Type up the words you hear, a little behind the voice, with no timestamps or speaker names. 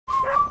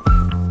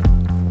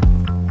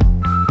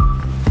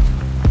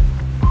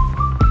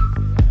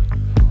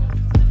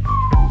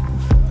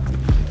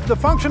The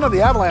function of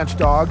the avalanche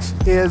dogs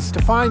is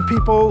to find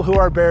people who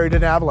are buried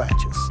in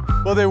avalanches.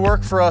 Well, they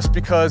work for us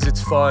because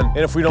it's fun,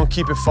 and if we don't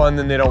keep it fun,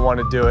 then they don't want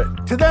to do it.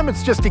 To them,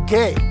 it's just a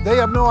game. They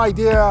have no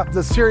idea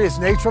the serious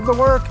nature of the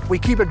work. We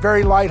keep it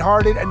very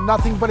lighthearted and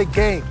nothing but a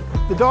game.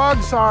 The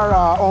dogs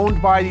are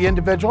owned by the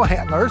individual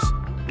handlers.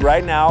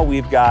 Right now,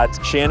 we've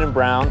got Shannon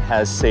Brown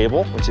has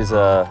Sable, which is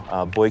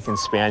a Boykin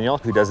Spaniel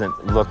who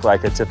doesn't look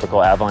like a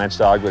typical avalanche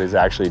dog, but is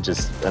actually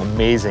just an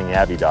amazing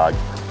Abbey dog.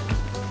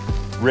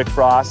 Rick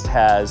Frost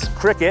has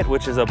Cricket,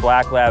 which is a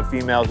black lab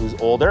female who's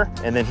older,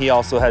 and then he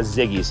also has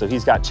Ziggy, so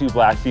he's got two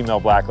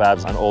female black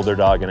labs, an older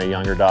dog and a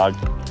younger dog.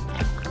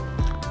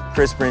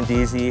 Chris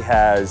Brindisi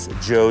has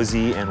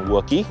Josie and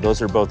Wookie.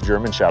 Those are both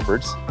German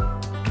Shepherds.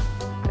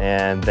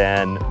 And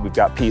then we've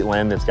got Pete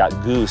Lynn that's got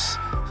Goose,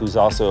 who's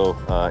also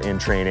in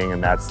training,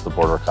 and that's the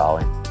Border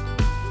Collie.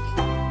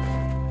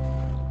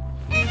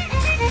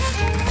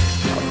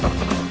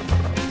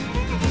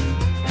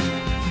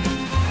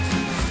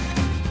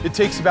 It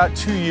takes about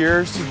 2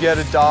 years to get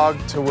a dog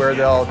to where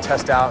they'll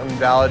test out and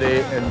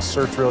validate and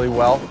search really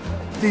well.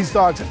 These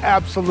dogs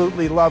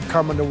absolutely love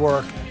coming to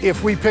work.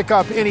 If we pick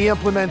up any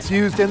implements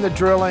used in the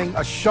drilling,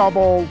 a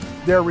shovel,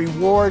 their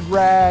reward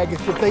rag,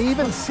 if they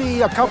even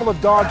see a couple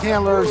of dog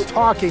handlers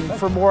talking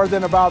for more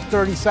than about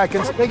 30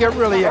 seconds, they get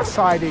really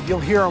excited. You'll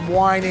hear them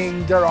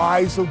whining, their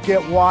eyes will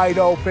get wide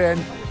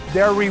open.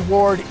 Their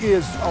reward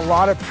is a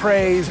lot of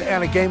praise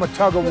and a game of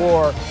tug of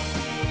war.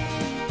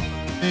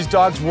 These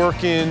dogs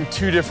work in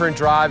 2 different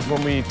drives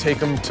when we take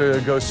them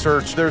to go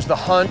search. There's the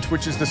hunt,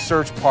 which is the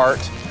search part.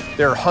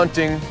 They're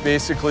hunting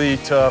basically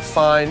to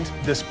find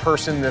this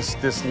person,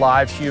 this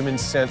live human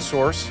scent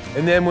source.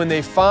 And then when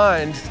they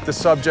find the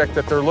subject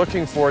that they're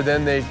looking for,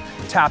 then they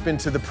tap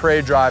into the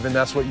prey drive, and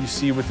that's what you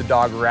see with the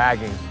dog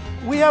ragging.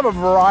 We have a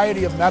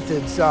variety of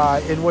methods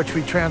in which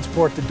we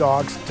transport the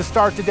dogs. To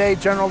start the day,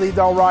 generally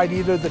they'll ride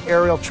either the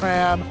aerial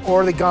tram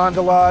or the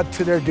gondola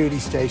to their duty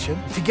station.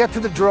 To get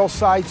to the drill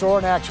sites or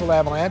an actual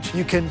avalanche,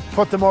 you can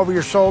put them over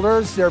your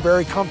shoulders. They're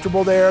very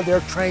comfortable there. They're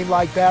trained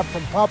like that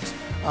from pups.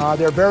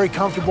 They're very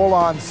comfortable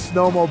on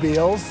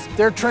snowmobiles.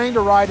 They're trained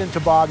to ride in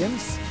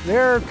toboggans.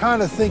 They're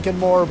kind of thinking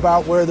more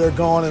about where they're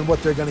going and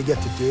what they're going to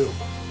get to do.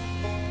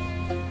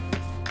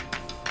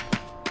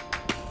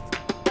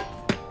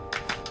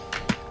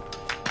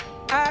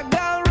 I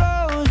got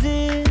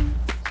roses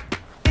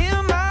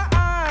in my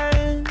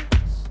eyes.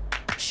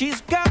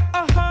 She's got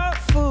a heart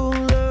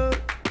full of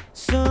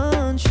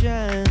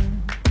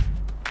sunshine.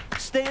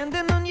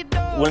 Standing on your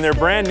door. When they're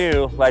brand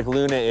new, like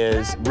Luna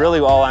is,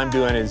 really all I'm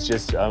doing is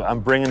just, I'm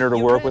bringing her to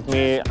work with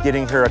me,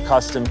 getting her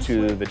accustomed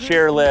to the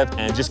chairlift,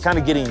 and just kind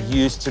of getting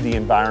used to the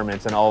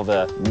environment and all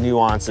the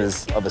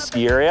nuances of a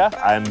ski area.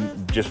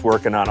 I'm just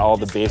working on all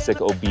the basic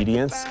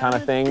obedience kind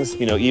of things.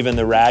 You know, even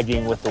the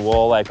ragging with the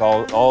wool, like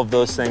all of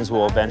those things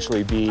will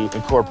eventually be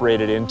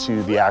incorporated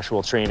into the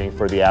actual training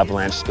for the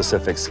avalanche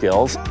specific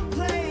skills.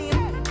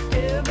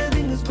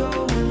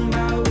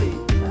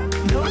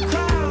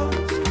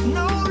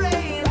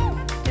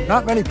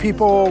 Not many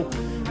people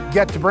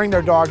get to bring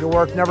their dog to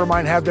work, never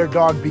mind have their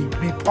dog be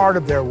part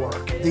of their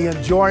work. The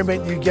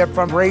enjoyment you get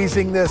from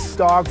raising this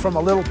dog from a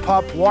little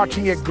pup,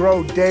 watching it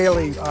grow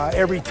daily,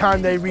 every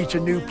time they reach a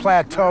new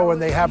plateau and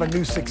they have a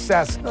new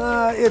success,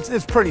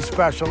 it's pretty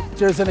special.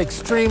 There's an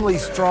extremely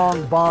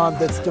strong bond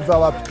that's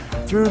developed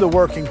through the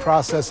working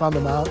process on the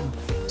mountain.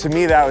 To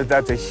me,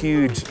 that's a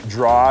huge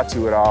draw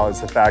to it all,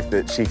 is the fact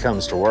that she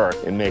comes to work.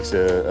 It makes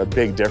a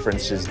big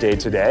difference just day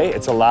to day.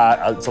 It's a lot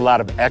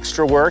of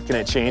extra work, and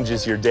it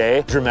changes your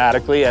day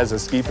dramatically as a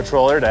ski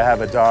patroller to have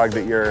a dog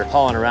that you're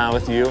hauling around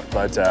with you,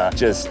 but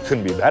just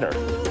couldn't be better.